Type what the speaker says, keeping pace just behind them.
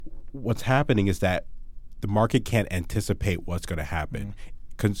what's happening is that the market can't anticipate what's going to happen.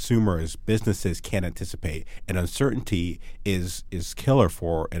 Consumers, businesses can't anticipate, and uncertainty is killer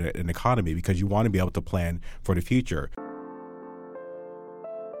for an economy because you want to be able to plan for the future.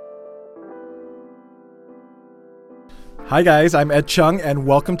 Hi guys, I'm Ed Chung, and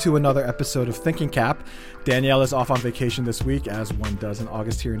welcome to another episode of Thinking Cap. Daniella is off on vacation this week, as one does in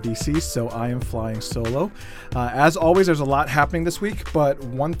August here in DC, so I am flying solo. As always, there's a lot happening this week, but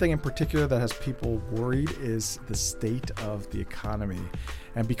one thing in particular that has people worried is the state of the economy.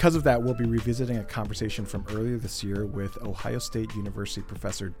 And because of that, we'll be revisiting a conversation from earlier this year with Ohio State University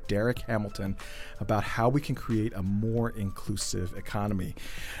professor Darrick Hamilton about how we can create a more inclusive economy.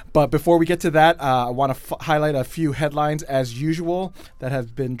 But before we get to that, I want to highlight a few headlines as usual that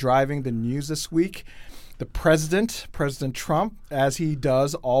have been driving the news this week. The President Trump, as he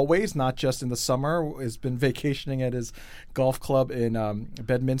does always, not just in the summer, has been vacationing at his golf club in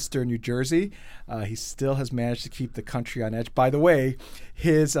Bedminster, New Jersey. He still has managed to keep the country on edge. By the way,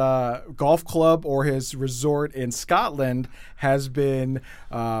 his golf club or his resort in Scotland has been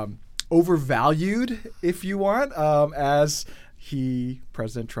overvalued, if you want, as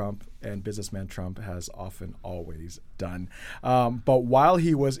President Trump and businessman Trump has often always done. But while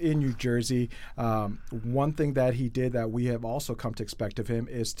he was in New Jersey, one thing that he did that we have also come to expect of him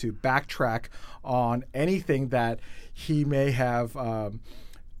is to backtrack on anything that he may have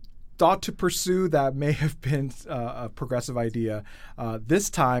thought to pursue that may have been a progressive idea. This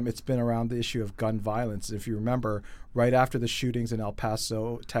time it's been around the issue of gun violence. If you remember, right after the shootings in El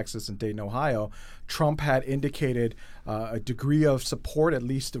Paso, Texas, and Dayton, Ohio, Trump had indicated a degree of support, at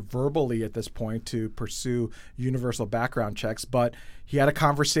least verbally at this point, to pursue universal background checks. But he had a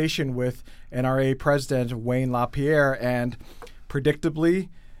conversation with NRA President Wayne LaPierre, and predictably,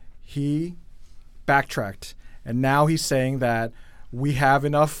 he backtracked. And now he's saying that we have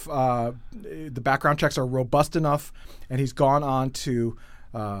enough, the background checks are robust enough, and he's gone on to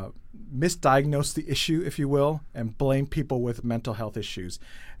misdiagnose the issue, if you will, and blame people with mental health issues.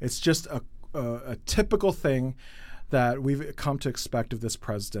 It's just a typical thing that we've come to expect of this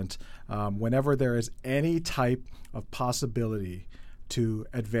president. Whenever there is any type of possibility to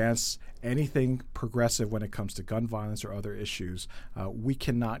advance anything progressive when it comes to gun violence or other issues, we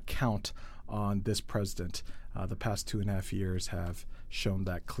cannot count on this president. The past 2.5 years have shown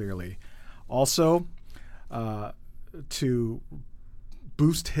that clearly. Also, to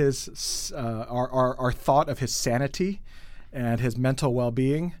boost his our thought of his sanity and his mental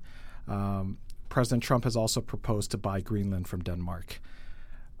well-being, President Trump has also proposed to buy Greenland from Denmark.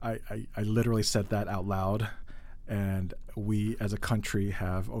 I literally said that out loud, and we as a country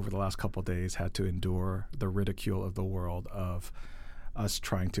have, over the last couple of days, had to endure the ridicule of the world of us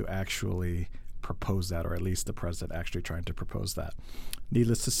trying to actually propose that, or at least the president actually trying to propose that.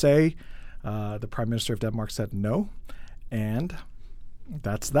 Needless to say, the Prime Minister of Denmark said no, and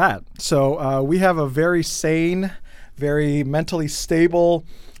that's that. So we have a very sane, very mentally stable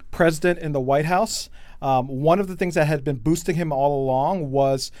president in the White House. One of the things that had been boosting him all along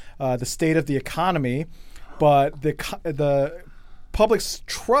was the state of the economy, but the public's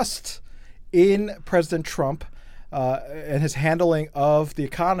trust in President Trump and his handling of the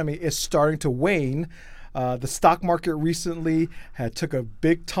economy is starting to wane. The stock market recently took a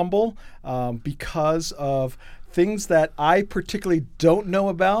big tumble because of things that I particularly don't know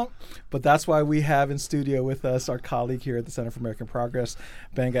about, but that's why we have in studio with us our colleague here at the Center for American Progress,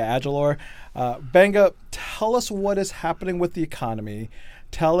 Gbenga Ajilore. Gbenga, tell us what is happening with the economy.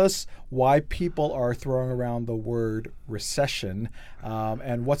 Tell us why people are throwing around the word recession,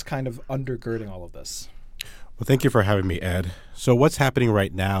 and what's kind of undergirding all of this. Well, thank you for having me, Ed. So what's happening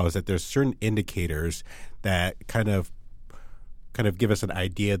right now is that there's certain indicators that kind of give us an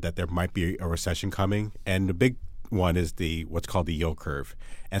idea that there might be a recession coming. And the big one is what's called the yield curve.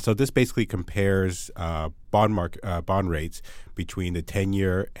 And so this basically compares bond rates between the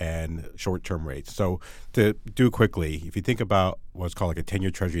 10-year and short-term rates. So to do quickly, if you think about what's called like a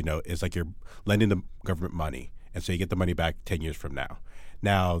 10-year Treasury note, is like you're lending the government money. And so you get the money back 10 years from now.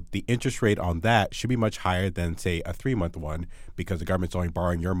 Now, the interest rate on that should be much higher than, say, a 3-month one because the government's only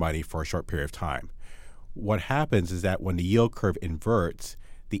borrowing your money for a short period of time. What happens is that when the yield curve inverts,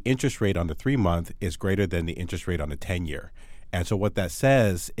 the interest rate on the 3-month is greater than the interest rate on the 10-year. And so what that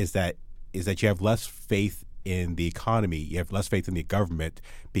says is that you have less faith in the economy, you have less faith in the government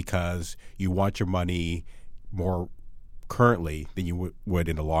because you want your money more currently than you would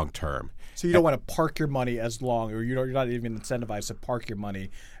in the long term. So you don't want to park your money as long, or you're not even incentivized to park your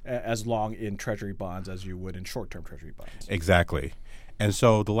money as long in Treasury bonds as you would in short-term Treasury bonds. Exactly. And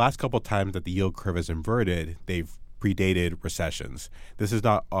so the last couple of times that the yield curve is inverted, they've predated recessions. This is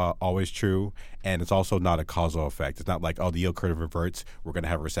not always true, and it's also not a causal effect. It's not like, oh, the yield curve reverts, we're going to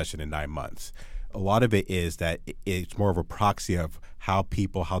have a recession in 9 months. A lot of it is that it's more of a proxy of how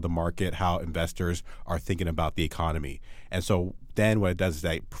people, how the market, how investors are thinking about the economy. And so then what it does is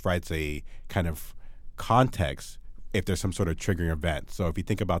that it provides a kind of context if there's some sort of triggering event. So if you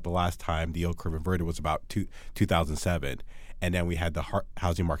think about the last time the yield curve inverted was about 2007, and then we had the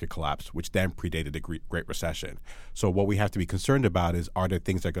housing market collapse, which then predated the Great Recession. So what we have to be concerned about is, are there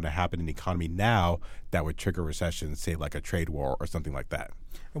things that are going to happen in the economy now that would trigger recession, say like a trade war or something like that?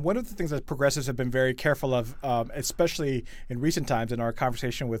 And one of the things that progressives have been very careful of, especially in recent times, and our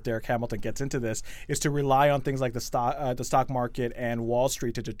conversation with Darrick Hamilton gets into this, is to rely on things like the stock market and Wall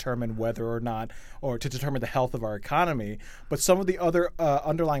Street to determine whether or not, or to determine the health of our economy. But some of the other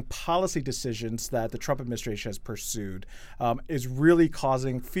underlying policy decisions that the Trump administration has pursued is really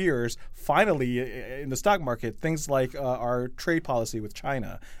causing fears, finally, in the stock market. Things like our trade policy with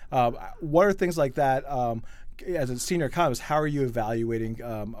China. What are things like that? As a senior economist, how are you evaluating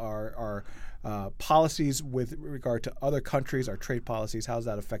our policies with regard to other countries, our trade policies? How's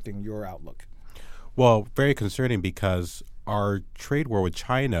that affecting your outlook? Well, very concerning, because our trade war with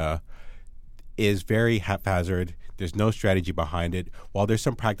China is very haphazard. There's no strategy behind it. While there's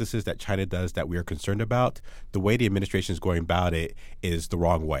some practices that China does that we are concerned about, the way the administration is going about it is the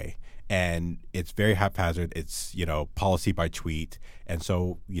wrong way. And it's very haphazard. It's, policy by tweet. And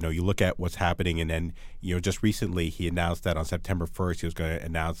so, you look at what's happening, and then, just recently he announced that on September 1st, he was going to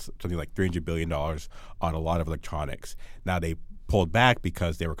announce something like $300 billion on a lot of electronics. Now, they pulled back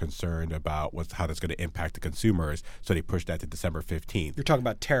because they were concerned about how that's going to impact the consumers. So they pushed that to December 15th. You're talking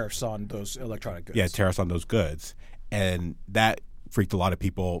about tariffs on those electronic goods. Yeah, tariffs on those goods. And that freaked a lot of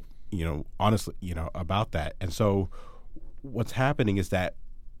people, honestly, about that. And so what's happening is that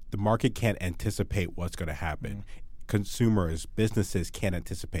the market can't anticipate what's going to happen. Mm-hmm. Consumers, businesses can't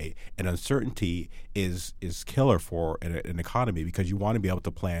anticipate. And uncertainty is killer for an economy, because you want to be able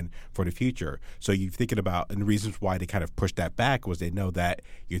to plan for the future. So you're thinking about, and the reasons why they kind of pushed that back was they know that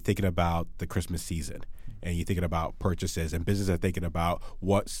you're thinking about the Christmas season, and you're thinking about purchases, and businesses are thinking about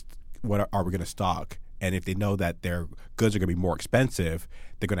what are we going to stock. And if they know that their goods are going to be more expensive,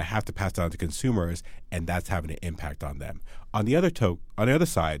 they're going to have to pass that on to consumers, and that's having an impact on them. On the other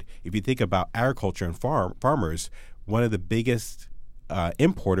side, if you think about agriculture and farmers, one of the biggest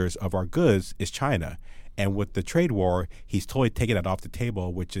importers of our goods is China. And with the trade war, he's totally taken that off the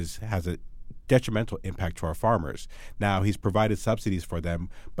table, which has a detrimental impact to our farmers. Now, he's provided subsidies for them,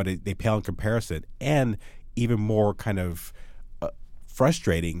 but they pale in comparison. And even more kind of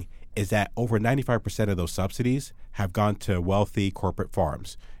frustrating is that over 95% of those subsidies have gone to wealthy corporate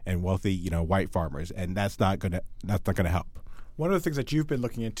farms and wealthy, white farmers, and that's not gonna help. One of the things that you've been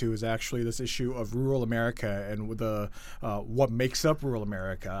looking into is actually this issue of rural America and the what makes up rural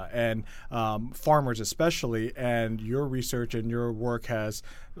America, and farmers especially. And your research and your work has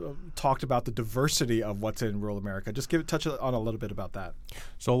talked about the diversity of what's in rural America. Just touch on a little bit about that.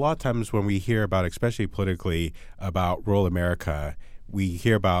 So a lot of times when we hear about, especially politically, about rural America, we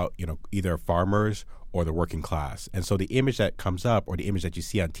hear about, either farmers or the working class. And so the image that comes up, or the image that you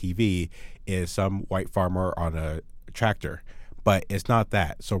see on TV, is some white farmer on a tractor. But it's not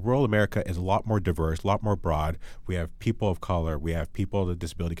that. So rural America is a lot more diverse, a lot more broad. We have people of color. We have people of the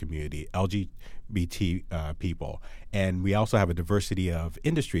disability community, LGBT people. And we also have a diversity of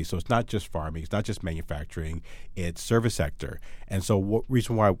industries. So it's not just farming. It's not just manufacturing. It's service sector. And so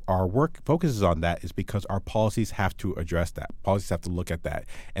reason why our work focuses on that is because our policies have to address that. Policies have to look at that.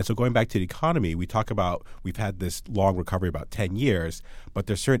 And so going back to the economy, we talk about we've had this long recovery, about 10 years, but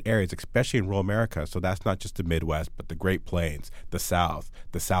there's certain areas, especially in rural America, so that's not just the Midwest, but the Great Plains, the South,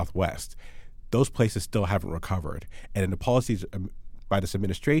 the Southwest. Those places still haven't recovered. And the policies by this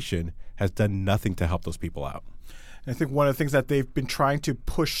administration has done nothing to help those people out. I think one of the things that they've been trying to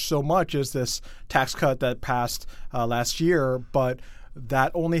push so much is this tax cut that passed last year, but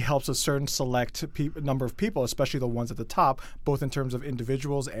that only helps a certain select number of people, especially the ones at the top, both in terms of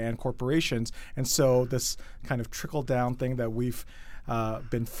individuals and corporations. And so this kind of trickle-down thing that we've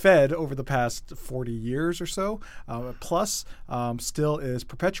been fed over the past 40 years or so, plus still is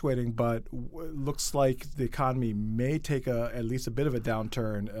perpetuating, but looks like the economy may take at least a bit of a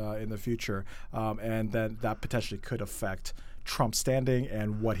downturn in the future, and then that potentially could affect Trump's standing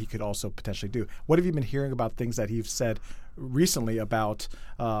and what he could also potentially do. What have you been hearing about things that he's said recently about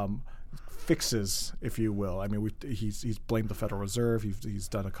fixes, if you will? I mean, he's blamed the Federal Reserve. He's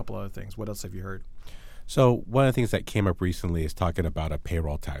done a couple other things. What else have you heard? So one of the things that came up recently is talking about a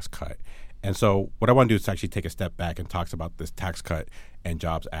payroll tax cut. And so what I want to do is actually take a step back and talk about this Tax Cut and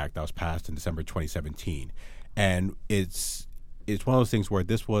Jobs Act that was passed in December 2017. And it's one of those things where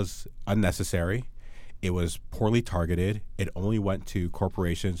this was unnecessary. It was poorly targeted. It only went to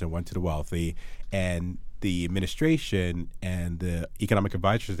corporations and went to the wealthy. And the administration and the economic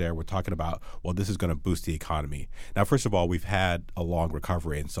advisors there were talking about, well, this is going to boost the economy. Now, first of all, we've had a long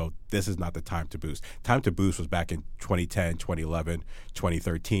recovery, and so this is not the time to boost. Time to boost was back in 2010, 2011,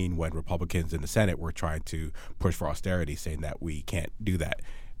 2013, when Republicans in the Senate were trying to push for austerity, saying that we can't do that.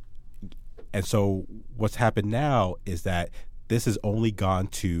 And so what's happened now is that this has only gone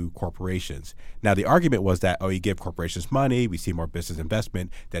to corporations. Now, the argument was that, you give corporations money, we see more business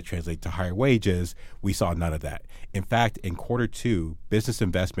investment, that translates to higher wages. We saw none of that. In fact, in quarter two, business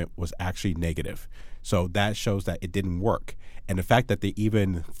investment was actually negative. So that shows that it didn't work. And the fact that they're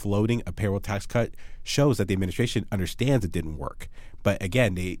even floating a payroll tax cut shows that the administration understands it didn't work. But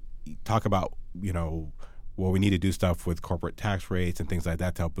again, they talk about, we need to do stuff with corporate tax rates and things like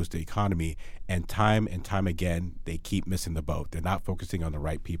that to help boost the economy. And time again, they keep missing the boat. They're not focusing on the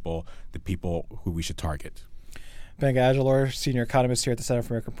right people, the people who we should target. Gbenga Ajilore, Senior Economist here at the Center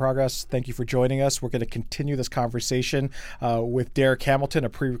for American Progress. Thank you for joining us. We're going to continue this conversation with Darrick Hamilton, a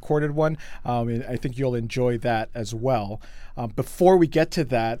pre-recorded one. And I think you'll enjoy that as well. Before we get to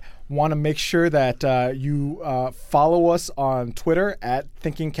that, want to make sure that you follow us on Twitter at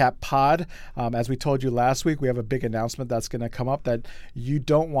ThinkingCapPod. As we told you last week, we have a big announcement that's going to come up that you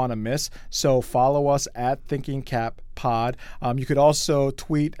don't want to miss. So follow us at ThinkingCapPod. You could also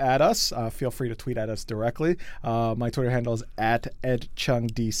tweet at us. Feel free to tweet at us directly. My Twitter handle is at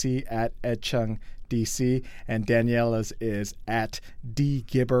EdChungDC, at EdChungDC, and Daniella's is at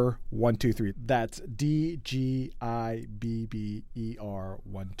DGibber123. That's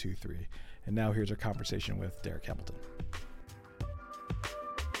DGIBBER123. And now here's our conversation with Darrick Hamilton.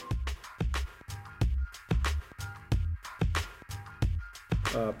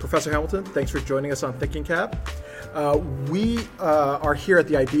 Professor Hamilton, thanks for joining us on Thinking Cap. We are here at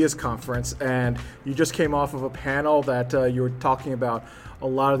the Ideas Conference, and you just came off of a panel that you were talking about a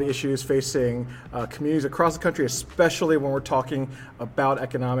lot of the issues facing communities across the country, especially when we're talking about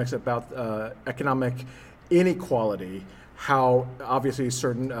economics, about economic inequality, how obviously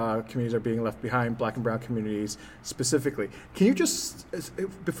certain communities are being left behind, Black and brown communities specifically. Can you just,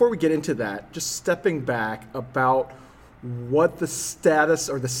 before we get into that, just stepping back about what the status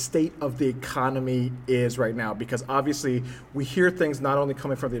or the state of the economy is right now, because obviously we hear things not only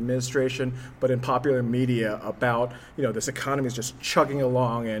coming from the administration but in popular media about this economy is just chugging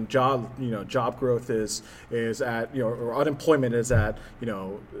along and job growth is at or unemployment is at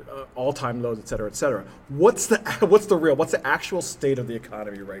all-time lows, et cetera, et cetera. What's the actual state of the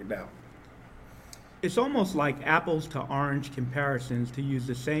economy right now? It's almost like apples to orange comparisons to use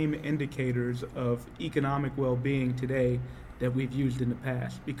the same indicators of economic well-being today that we've used in the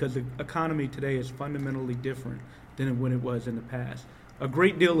past, because the economy today is fundamentally different than when it was in the past. A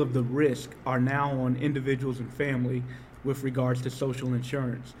great deal of the risk are now on individuals and family with regards to social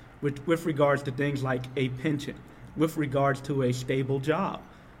insurance, with regards to things like a pension, with regards to a stable job,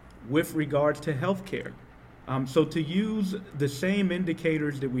 with regards to health care. So to use the same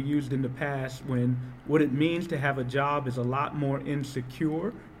indicators that we used in the past, when what it means to have a job is a lot more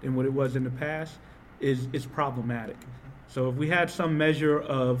insecure than what it was in the past, is problematic. So if we had some measure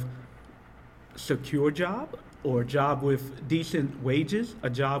of secure job, or a job with decent wages, a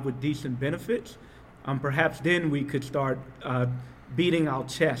job with decent benefits, perhaps then we could start beating our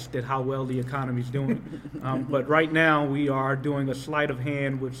chest at how well the economy's doing. But right now we are doing a sleight of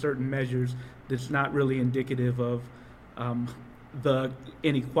hand with certain measures that's not really indicative of the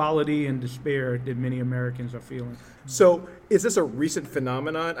inequality and despair that many Americans are feeling. So is this a recent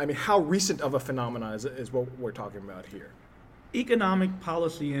phenomenon? I mean, how recent of a phenomenon is what we're talking about here? Economic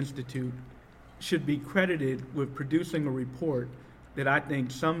Policy Institute should be credited with producing a report that I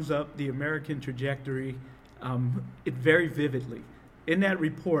think sums up the American trajectory very vividly. In that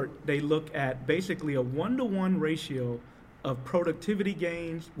report, they look at basically a 1-to-1 ratio of productivity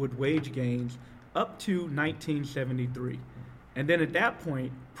gains with wage gains up to 1973. And then at that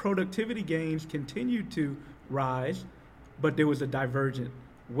point, productivity gains continued to rise, but there was a divergence.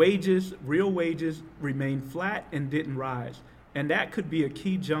 Real wages remained flat and didn't rise. And that could be a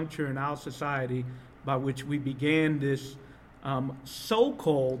key juncture in our society by which we began this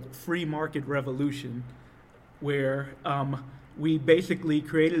so-called free market revolution, where we basically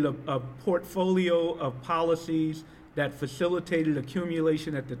created a portfolio of policies that facilitated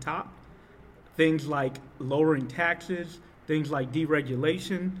accumulation at the top, things like lowering taxes, things like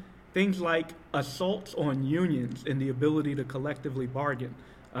deregulation, things like assaults on unions and the ability to collectively bargain.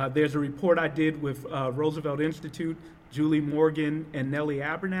 There's a report I did with Roosevelt Institute Julie Morgan, and Nellie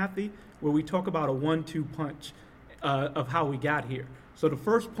Abernathy, where we talk about a 1-2 punch of how we got here. So the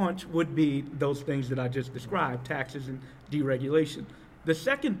first punch would be those things that I just described, taxes and deregulation. The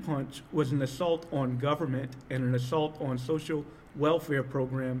second punch was an assault on government and an assault on social welfare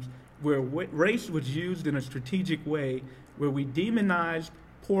programs where race was used in a strategic way where we demonized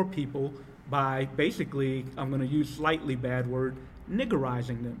poor people by basically, I'm going to use slightly bad word,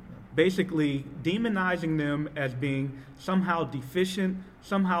 niggerizing them. Basically demonizing them as being somehow deficient,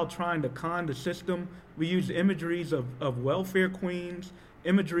 somehow trying to con the system. We used imageries of welfare queens,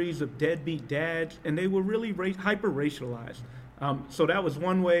 imageries of deadbeat dads, and they were really hyper-racialized. So that was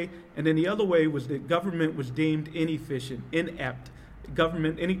one way. And then the other way was that government was deemed inefficient, inept.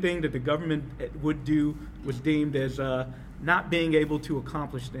 Government, anything that the government would do was deemed as not being able to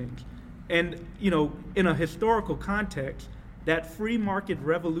accomplish things. And, in a historical context, that free market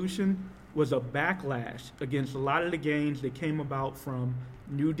revolution was a backlash against a lot of the gains that came about from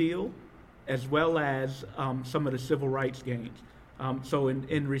New Deal, as well as some of the civil rights gains. So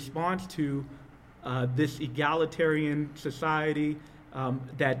in response to this egalitarian society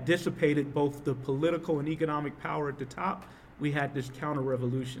that dissipated both the political and economic power at the top, we had this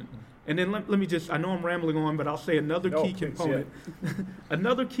counter-revolution. And then let me just, I know I'm rambling on, but I'll say another key component.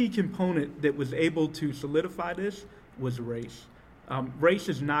 Another key component that was able to solidify this was race. Race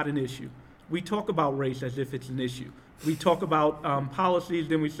is not an issue. We talk about race as if it's an issue. We talk about policies,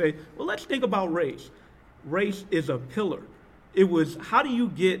 then we say, well, let's think about race. Race is a pillar. It was, how do you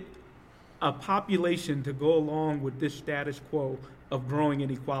get a population to go along with this status quo of growing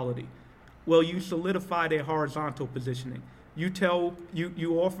inequality? Well, you solidify their horizontal positioning.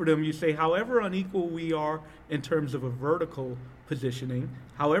 You offer them, you say, however unequal we are in terms of a vertical positioning,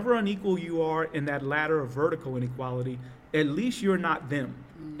 however unequal you are in that ladder of vertical inequality, at least you're not them.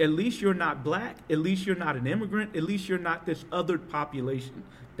 At least you're not black. At least you're not an immigrant. At least you're not this othered population.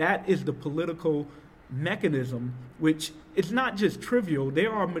 That is the political mechanism, which it's not just trivial.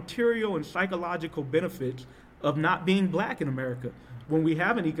 There are material and psychological benefits of not being black in America. When we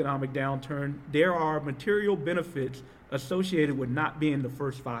have an economic downturn, there are material benefits associated with not being the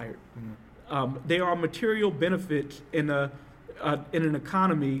first fired. There are material benefits in an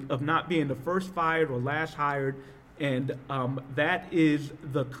economy of not being the first fired or last hired, and that is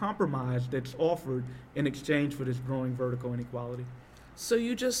the compromise that's offered in exchange for this growing vertical inequality. So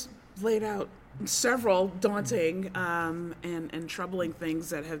you just laid out several daunting and troubling things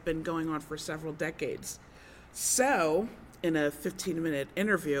that have been going on for several decades. So, in a 15-minute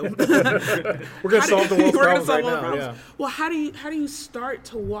interview, we're going to solve the world's problems right now. Yeah. Well, how do you start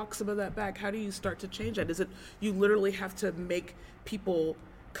to walk some of that back? How do you start to change that? Is it you literally have to make people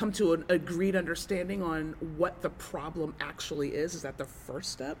come to an agreed understanding on what the problem actually is? Is that the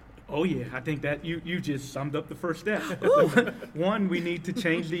first step? Oh yeah, I think that you just summed up the first step. One, we need to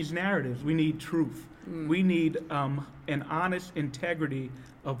change these narratives. We need truth. We need an honest integrity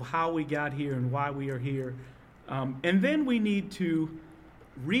of how we got here and why we are here. And then we need to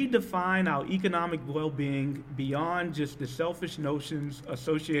redefine our economic well-being beyond just the selfish notions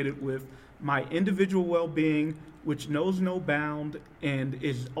associated with my individual well-being, which knows no bound and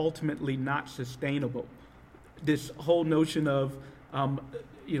is ultimately not sustainable. This whole notion of,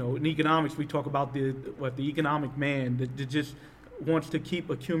 in economics, we talk about the economic man that just wants to keep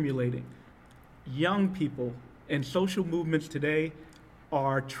accumulating. Young people and social movements today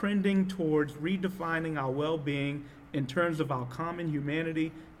are trending towards redefining our well-being in terms of our common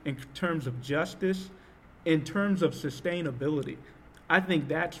humanity, in terms of justice, in terms of sustainability. I think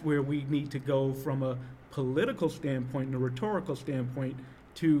that's where we need to go from a political standpoint and a rhetorical standpoint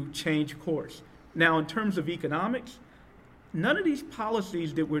to change course. Now, in terms of economics, none of these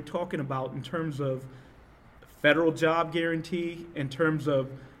policies that we're talking about in terms of federal job guarantee, in terms of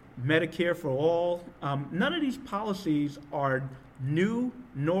Medicare for all, none of these policies are new,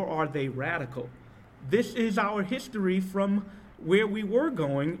 nor are they radical. This is our history from where we were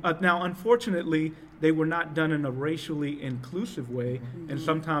going. Now, unfortunately, they were not done in a racially inclusive way, and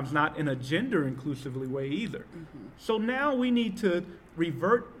sometimes not in a gender inclusive way either. So now we need to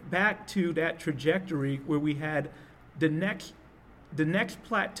revert back to that trajectory where we had the next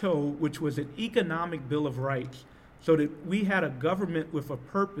plateau, which was an economic Bill of Rights, so that we had a government with a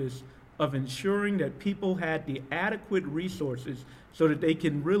purpose of ensuring that people had the adequate resources so that they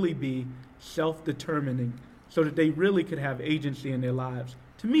can really be self-determining, so that they really could have agency in their lives.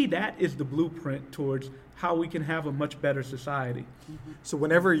 To me, that is the blueprint towards how we can have a much better society. So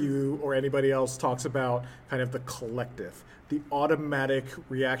whenever you or anybody else talks about kind of the collective, the automatic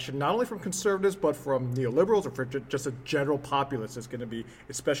reaction, not only from conservatives, but from neoliberals or for just a general populace is going to be,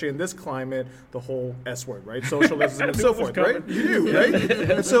 especially in this climate, the whole S word, right? Socialism and so forth, right? You do, right?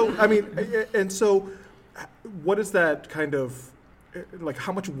 And so, I mean, what is that kind of, like,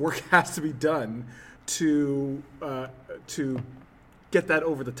 how much work has to be done to get that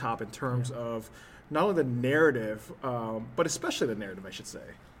over the top in terms of not only the narrative, but especially the narrative, I should say?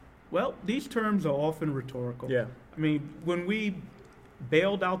 Well, these terms are often rhetorical. Yeah. I mean, when we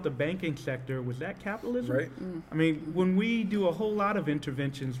bailed out the banking sector, was that capitalism? Right. I mean, when we do a whole lot of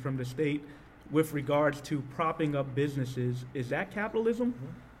interventions from the state with regards to propping up businesses, is that capitalism?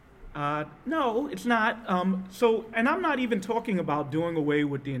 No, it's not. And I'm not even talking about doing away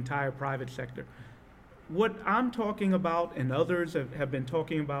with the entire private sector. What I'm talking about, and others have been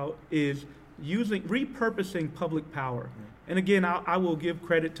talking about, is repurposing public power. And again, I will give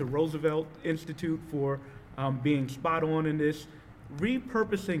credit to Roosevelt Institute for being spot on in this.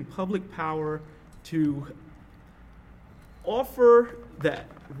 Repurposing public power to offer the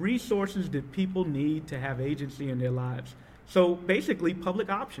resources that people need to have agency in their lives. So basically, public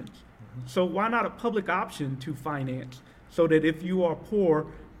options. So why not a public option to finance? So that if you are poor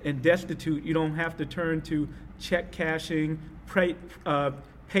and destitute, you don't have to turn to check cashing,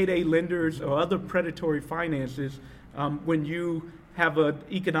 payday lenders, or other predatory finances when you have an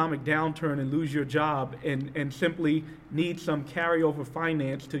economic downturn and lose your job and simply need some carryover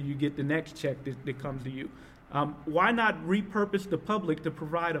finance till you get the next check that comes to you. Why not repurpose the public to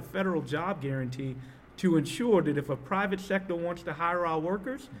provide a federal job guarantee to ensure that if a private sector wants to hire our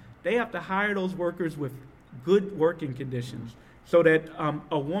workers, they have to hire those workers with good working conditions, so that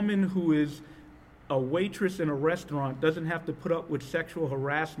a woman who is a waitress in a restaurant doesn't have to put up with sexual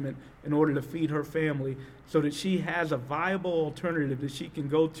harassment in order to feed her family, so that she has a viable alternative that she can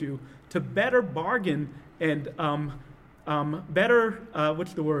go to better bargain and better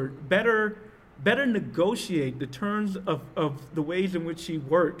negotiate the terms of the ways in which she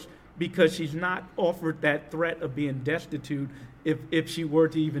works, because she's not offered that threat of being destitute if she were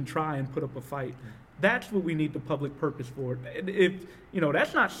to even try and put up a fight. That's what we need the public purpose for. If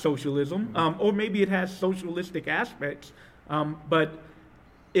that's not socialism, or maybe it has socialistic aspects, but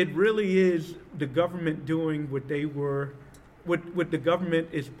it really is the government doing what the government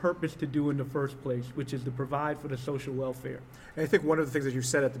is purposed to do in the first place, which is to provide for the social welfare. And I think one of the things that you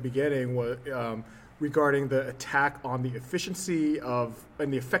said at the beginning was regarding the attack on the efficiency and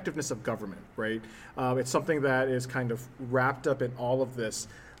the effectiveness of government, right? It's something that is kind of wrapped up in all of this.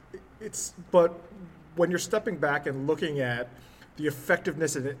 But when you're stepping back and looking at the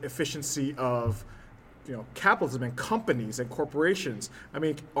effectiveness and efficiency of capitalism and companies and corporations, I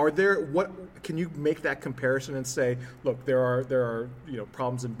mean, can you make that comparison and say, look, there are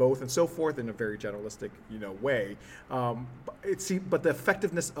problems in both and so forth in a very generalistic way, but the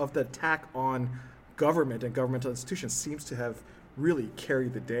effectiveness of the attack on government and governmental institutions seems to have really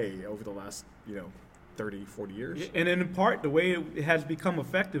carried the day over the last 30, 40 years. And in part, the way it has become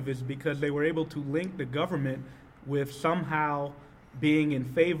effective is because they were able to link the government with somehow being in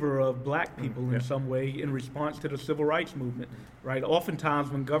favor of black people in some way in response to the civil rights movement, right? Oftentimes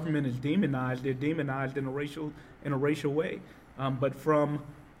when government is demonized, they're demonized in a racial way. But from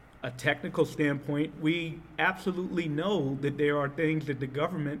a technical standpoint, we absolutely know that there are things that the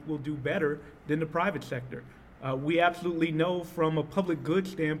government will do better than the private sector. We absolutely know from a public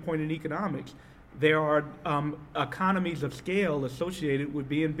goods standpoint in economics, there are economies of scale associated with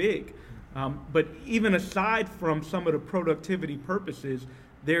being big. But even aside from some of the productivity purposes,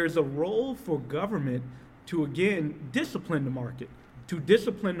 there's a role for government to, again, discipline the market,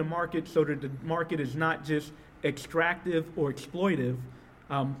 so that the market is not just extractive or exploitive.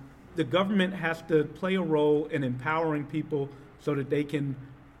 The government has to play a role in empowering people so that they can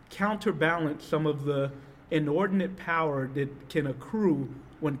counterbalance some of the inordinate power that can accrue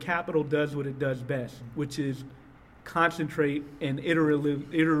when capital does what it does best, which is concentrate and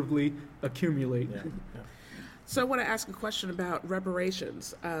iteratively accumulate. Yeah. So I want to ask a question about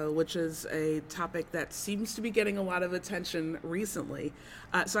reparations, which is a topic that seems to be getting a lot of attention recently.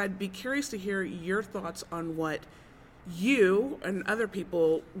 So I'd be curious to hear your thoughts on what you and other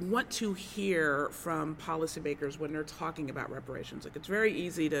people want to hear from policymakers when they're talking about reparations. Like, it's very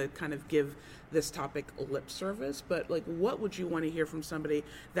easy to kind of give this topic lip service, but like, what would you want to hear from somebody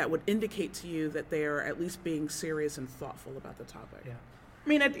that would indicate to you that they are at least being serious and thoughtful about the topic? Yeah. I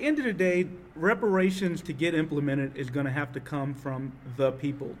mean, at the end of the day, reparations to get implemented is going to have to come from the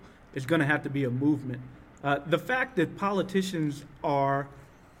people. It's going to have to be a movement. The fact that politicians are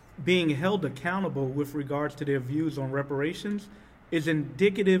being held accountable with regards to their views on reparations is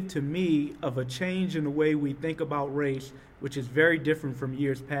indicative to me of a change in the way we think about race, which is very different from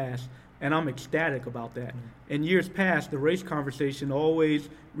years past. And I'm ecstatic about that. In years past, the race conversation always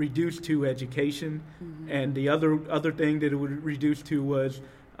reduced to education, and the other thing that it would reduce to was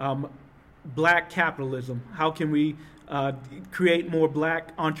black capitalism. How can we create more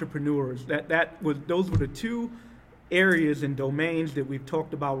black entrepreneurs? Those were the two areas and domains that we've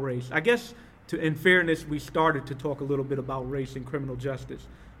talked about race. I guess, in fairness, we started to talk a little bit about race and criminal justice.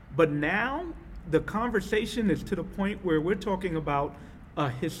 But now the conversation is to the point where we're talking about a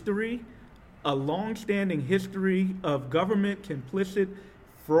history, a long-standing history of government complicit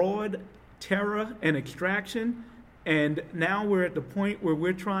fraud, terror, and extraction. And now we're at the point where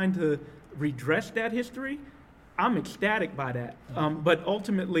we're trying to redress that history. I'm ecstatic by that. But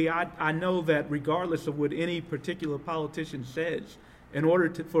ultimately, I know that regardless of what any particular politician says, in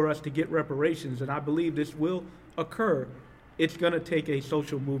order for us to get reparations, and I believe this will occur, it's going to take a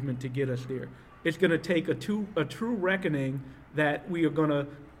social movement to get us there. It's going to take a true reckoning that we are going to,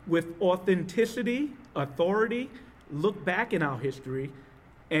 with authenticity, authority, look back in our history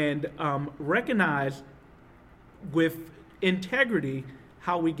and recognize with integrity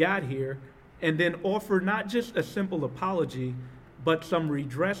how we got here, and then offer not just a simple apology, but some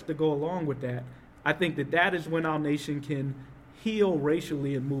redress to go along with that. I think that is when our nation can heal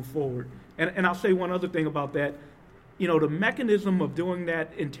racially and move forward. And I'll say one other thing about that. You know, the mechanism of doing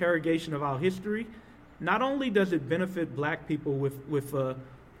that interrogation of our history, not only does it benefit black people with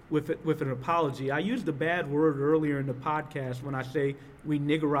an apology. I used a bad word earlier in the podcast when I say we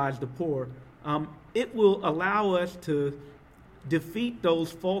niggerize the poor. It will allow us to defeat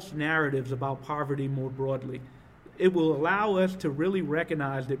those false narratives about poverty more broadly. It will allow us to really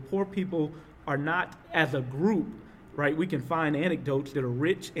recognize that poor people are not, as a group, right? We can find anecdotes that are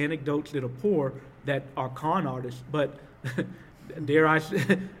rich, anecdotes that are poor, that are con artists. But dare I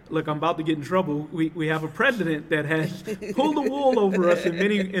say, look, I'm about to get in trouble. We have a president that has pulled the wool over us in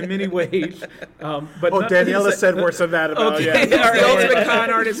many ways. But Daniella said worse than that about okay. yeah. The ultimate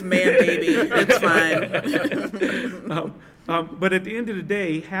con artist, man, baby. It's fine. But at the end of the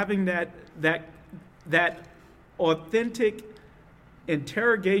day, having that authentic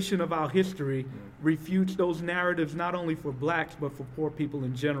interrogation of our history refutes those narratives not only for blacks but for poor people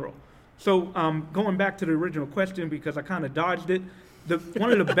in general. So going back to the original question, because I kind of dodged it,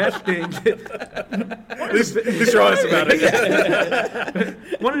 one of the best things At least you're honest about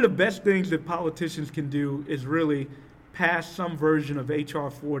it. one of the best things that politicians can do is really pass some version of H.R.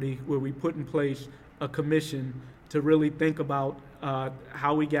 40 where we put in place a commission to really think about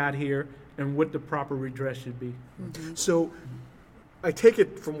how we got here and what the proper redress should be. Mm-hmm. So I take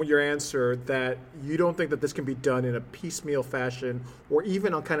it from your answer that you don't think that this can be done in a piecemeal fashion or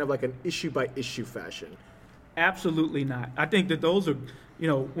even on kind of like an issue-by-issue fashion. Absolutely not. I think that those are,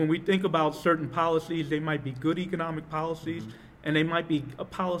 when we think about certain policies, they might be good economic policies, and they might be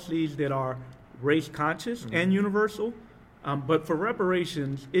policies that are race-conscious and universal. But for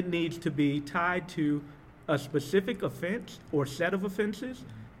reparations, it needs to be tied to a specific offense or set of offenses,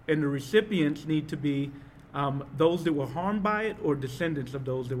 and the recipients need to be those that were harmed by it or descendants of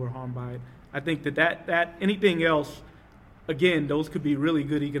those that were harmed by it. I think that anything else, again, those could be really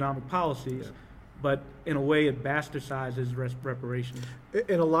good economic policies, but in a way it bastardizes reparations.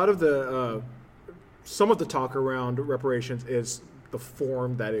 And a lot of some of the talk around reparations is the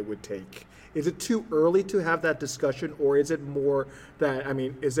form that it would take. Is it too early to have that discussion, or is it more that,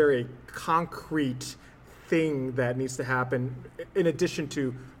 is there a concrete thing that needs to happen in addition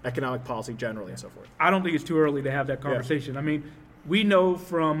to economic policy generally and so forth? I don't think it's too early to have that conversation. Yeah. We know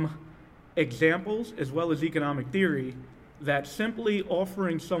from examples as well as economic theory that simply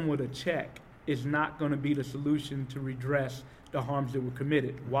offering someone a check is not going to be the solution to redress the harms that were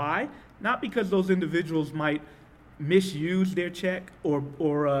committed. Why? Not because those individuals might misuse their check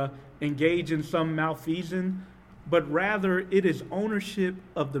or engage in some malfeasance, but rather it is ownership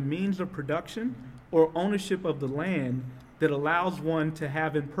of the means of production or ownership of the land that allows one to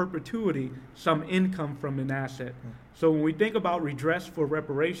have in perpetuity some income from an asset. So when we think about redress for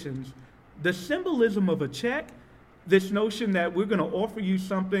reparations, the symbolism of a check, this notion that we're going to offer you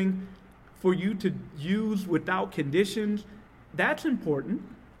something for you to use without conditions, that's important.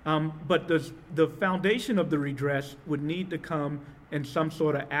 But the foundation of the redress would need to come in some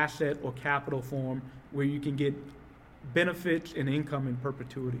sort of asset or capital form where you can get benefits and income in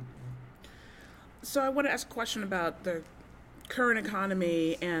perpetuity. So I want to ask a question about the current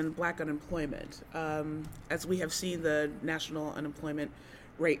economy and black unemployment. As we have seen the national unemployment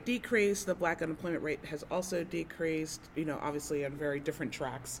rate decrease, the black unemployment rate has also decreased, obviously on very different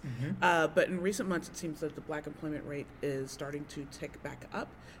tracks. But in recent months, it seems that the black employment rate is starting to tick back up.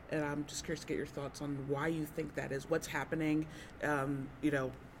 And I'm just curious to get your thoughts on why you think that is. What's happening?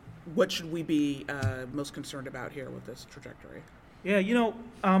 What should we be most concerned about here with this trajectory? Yeah,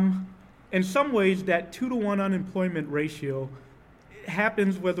 in some ways, that 2-to-1 unemployment ratio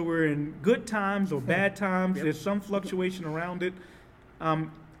happens whether we're in good times or bad times. There's some fluctuation around it.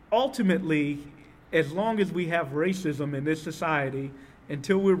 Ultimately, as long as we have racism in this society,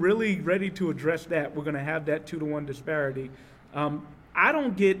 until we're really ready to address that, we're going to have that 2-to-1 disparity. I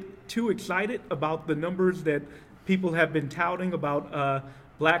don't get too excited about the numbers that people have been touting about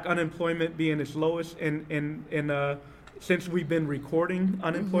black unemployment being its lowest since we've been recording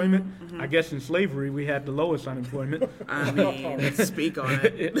unemployment. I guess in slavery we had the lowest unemployment. I mean, let's speak on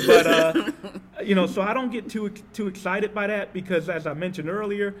it. But so I don't get too excited by that because, as I mentioned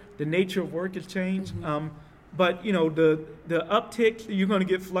earlier, the nature of work has changed. But the uptick, you're going to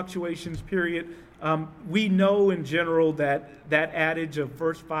get fluctuations. Period. We know in general that adage of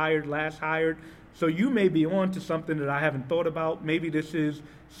first fired, last hired. So you may be on to something that I haven't thought about. Maybe this is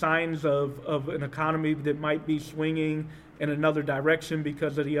signs of an economy that might be swinging in another direction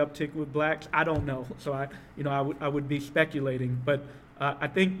because of the uptick with blacks. I don't know. So I would be speculating. But I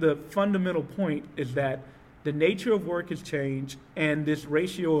think the fundamental point is that the nature of work has changed, and this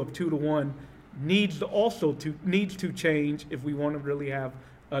ratio of 2-to-1 needs to change if we want to really have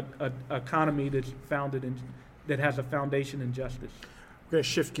an economy that's that has a foundation in justice. We're going to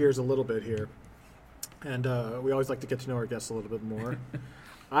shift gears a little bit here. And we always like to get to know our guests a little bit more.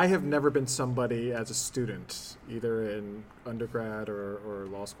 I have never been somebody as a student, either in undergrad or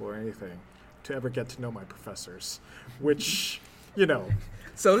law school or anything, to ever get to know my professors, which,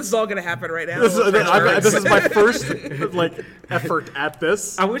 So this is all going to happen right now. This is my first effort at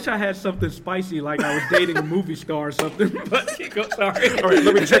this. I wish I had something spicy, like I was dating a movie star or something. But sorry. All right,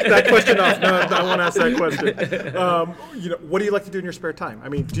 let me check that question off. No, I won't ask that question. What do you like to do in your spare time? I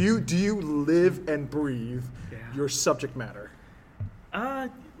mean, do you live and breathe your subject matter?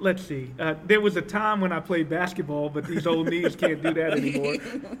 Let's see. There was a time when I played basketball, but these old knees can't do that anymore.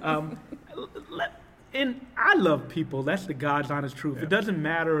 And I love people. That's the God's honest truth. Yeah. It doesn't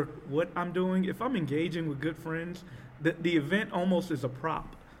matter what I'm doing. If I'm engaging with good friends, the event almost is a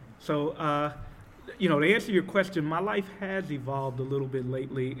prop. So, to answer your question, my life has evolved a little bit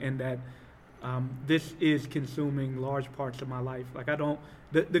lately in that this is consuming large parts of my life. Like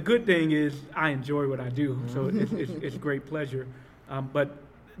the good thing is I enjoy what I do, so it's great pleasure. But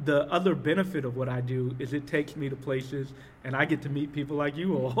the other benefit of what I do is it takes me to places and I get to meet people like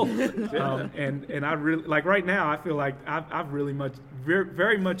you all. And I really, like right now, I feel like I've really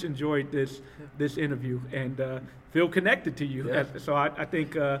very much enjoyed this interview and feel connected to you. Yeah. So I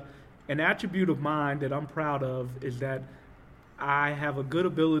think an attribute of mine that I'm proud of is that I have a good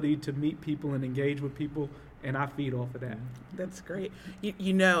ability to meet people and engage with people, and I feed off of that. That's great.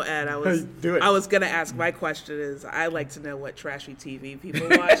 Ed, I was going to ask, my question is, I like to know what trashy TV people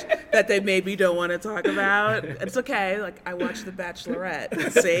watch that they maybe don't want to talk about. It's okay. Like, I watched The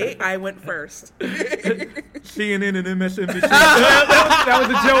Bachelorette. See? I went first. CNN and MSNBC. That was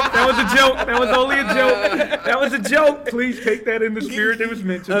a joke. That was a joke. That was only a joke. That was a joke. Please take that in the spirit that was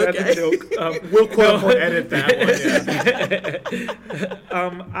mentioned. Okay. That's a joke. We'll quote-unquote edit that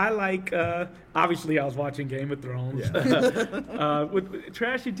one. I like... obviously, I was watching Game of Thrones. Yeah. With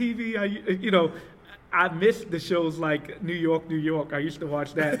trashy TV, I missed the shows like New York, New York. I used to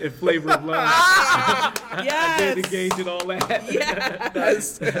watch that and Flavor of Love. Yes. I did engage in all that.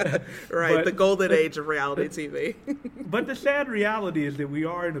 Yes. Right, the golden age of reality TV. But the sad reality is that we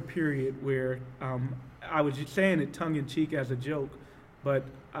are in a period where I was just saying it tongue-in-cheek as a joke, but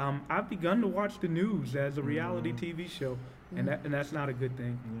I've begun to watch the news as a reality TV show. And that's not a good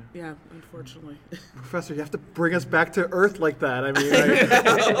thing. Yeah, unfortunately. Professor, you have to bring us back to earth like that. I mean,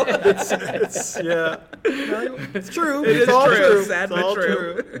 it's true. It's all true. Sad but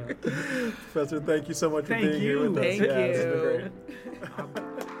true. Yeah. Professor, thank you so much for being here with us. Thank you.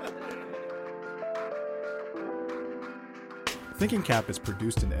 Thinking Cap is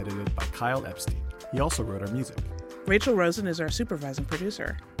produced and edited by Kyle Epstein. He also wrote our music. Rachel Rosen is our supervising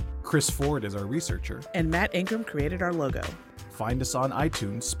producer. Chris Ford is our researcher. And Matt Ingram created our logo. Find us on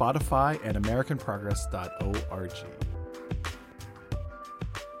iTunes, Spotify, and AmericanProgress.org.